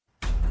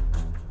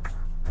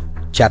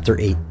Chapter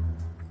 8.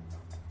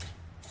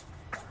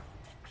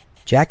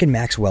 Jack and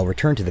Maxwell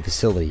returned to the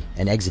facility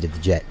and exited the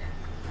jet.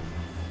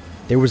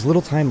 There was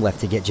little time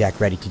left to get Jack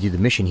ready to do the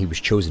mission he was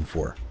chosen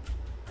for.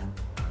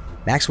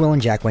 Maxwell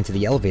and Jack went to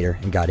the elevator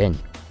and got in.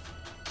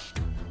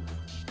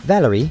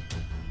 Valerie,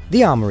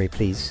 the armory,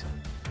 please,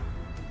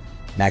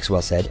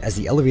 Maxwell said as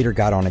the elevator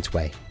got on its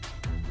way.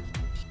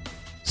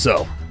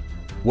 So,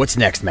 what's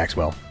next,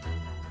 Maxwell?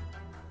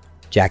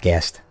 Jack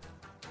asked.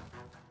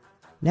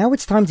 Now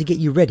it's time to get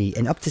you ready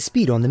and up to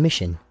speed on the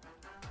mission.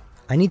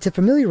 I need to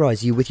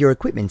familiarize you with your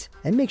equipment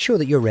and make sure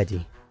that you're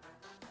ready.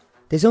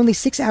 There's only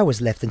 6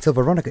 hours left until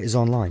Veronica is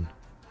online.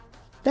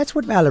 That's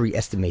what Valerie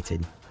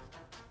estimated.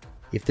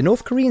 If the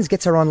North Koreans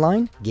gets her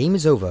online, game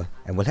is over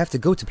and we'll have to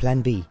go to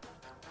Plan B.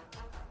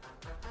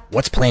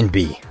 What's Plan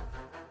B?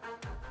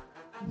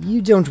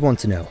 You don't want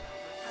to know.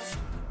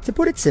 To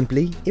put it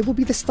simply, it will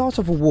be the start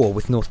of a war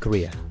with North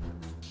Korea,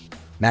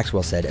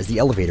 Maxwell said as the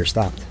elevator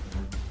stopped.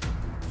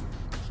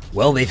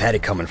 Well, they've had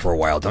it coming for a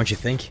while, don't you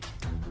think?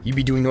 You'd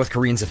be doing North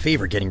Koreans a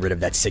favor getting rid of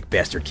that sick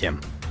bastard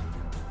Kim.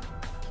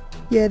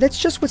 Yeah, that's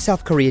just what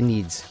South Korea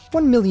needs.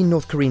 1 million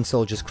North Korean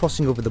soldiers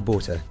crossing over the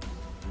border.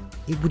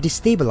 It would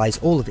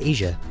destabilize all of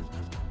Asia,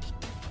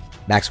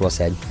 Maxwell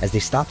said as they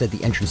stopped at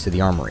the entrance to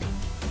the armory.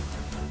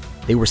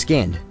 They were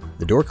scanned,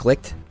 the door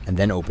clicked, and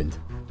then opened.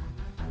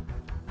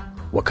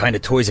 What kind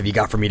of toys have you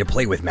got for me to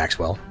play with,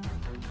 Maxwell?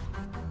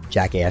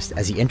 Jack asked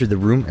as he entered the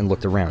room and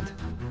looked around.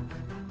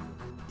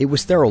 It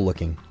was sterile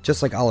looking,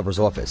 just like Oliver's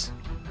office.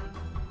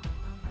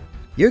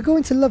 You're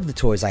going to love the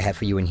toys I have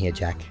for you in here,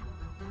 Jack.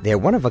 They're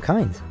one of a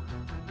kind.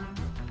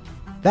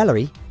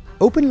 Valerie,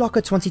 open locker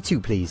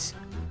 22, please.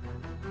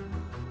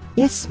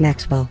 Yes,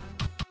 Maxwell,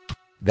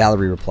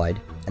 Valerie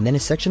replied, and then a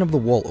section of the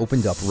wall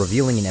opened up,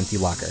 revealing an empty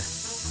locker.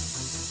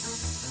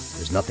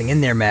 There's nothing in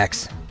there,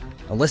 Max.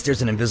 Unless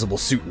there's an invisible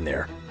suit in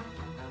there.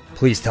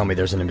 Please tell me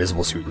there's an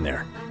invisible suit in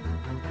there.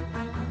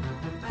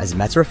 As a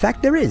matter of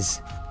fact, there is.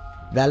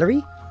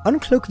 Valerie,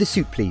 uncloak the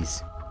suit,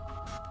 please,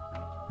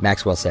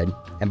 Maxwell said,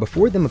 and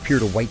before them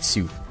appeared a white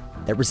suit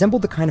that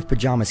resembled the kind of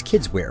pajamas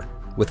kids wear,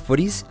 with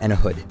footies and a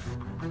hood.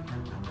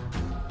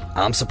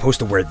 I'm supposed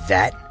to wear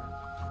that?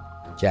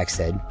 Jack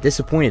said,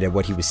 disappointed at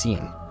what he was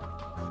seeing.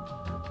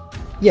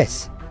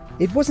 Yes,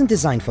 it wasn't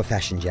designed for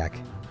fashion, Jack.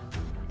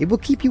 It will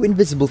keep you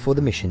invisible for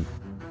the mission.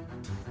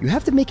 You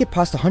have to make it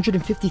past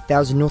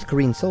 150,000 North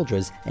Korean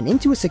soldiers and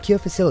into a secure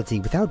facility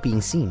without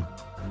being seen.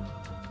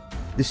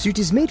 The suit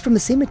is made from the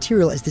same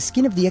material as the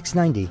skin of the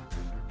X-90,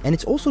 and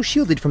it's also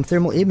shielded from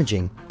thermal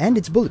imaging, and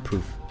it's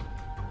bulletproof.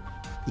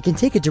 It can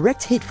take a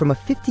direct hit from a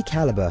 .50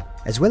 caliber,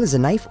 as well as a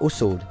knife or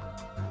sword.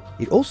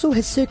 It also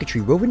has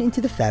circuitry woven into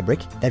the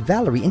fabric that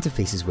Valerie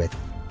interfaces with,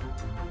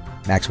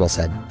 Maxwell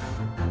said.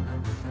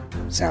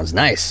 Sounds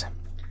nice.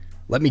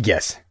 Let me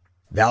guess.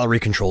 Valerie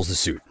controls the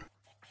suit.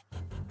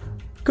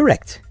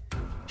 Correct.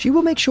 She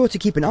will make sure to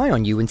keep an eye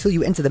on you until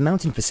you enter the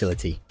mountain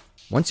facility.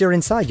 Once you're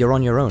inside, you're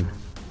on your own.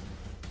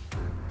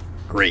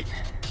 Great.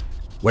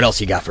 What else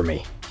you got for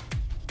me?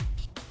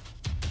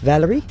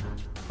 Valerie,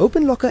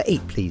 open locker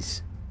 8,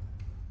 please.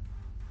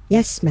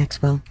 yes,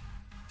 Maxwell,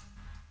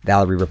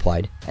 Valerie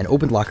replied, and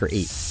opened locker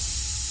 8.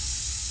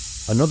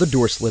 Another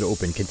door slid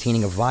open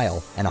containing a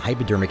vial and a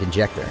hypodermic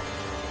injector.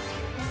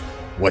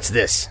 What's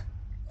this?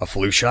 A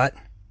flu shot?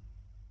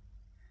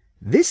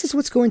 This is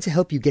what's going to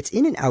help you get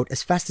in and out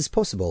as fast as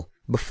possible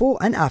before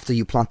and after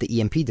you plant the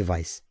EMP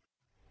device.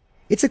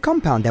 It's a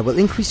compound that will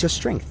increase your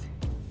strength.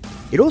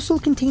 It also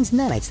contains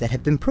nanites that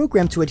have been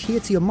programmed to adhere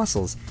to your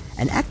muscles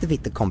and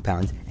activate the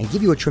compound and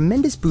give you a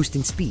tremendous boost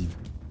in speed.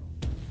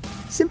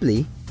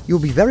 Simply, you'll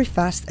be very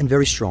fast and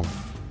very strong.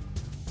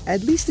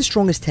 At least as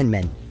strong as 10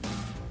 men.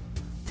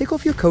 Take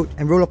off your coat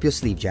and roll up your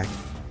sleeve, Jack,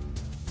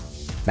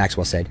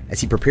 Maxwell said as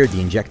he prepared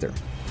the injector.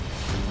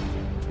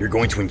 You're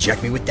going to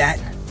inject me with that?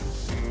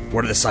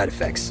 What are the side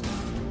effects?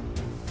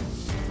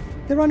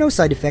 There are no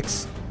side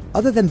effects,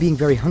 other than being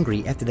very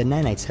hungry after the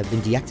nanites have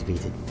been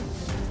deactivated.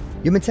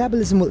 Your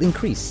metabolism will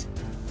increase.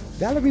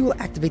 Valerie will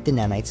activate the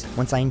nanites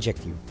once I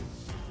inject you.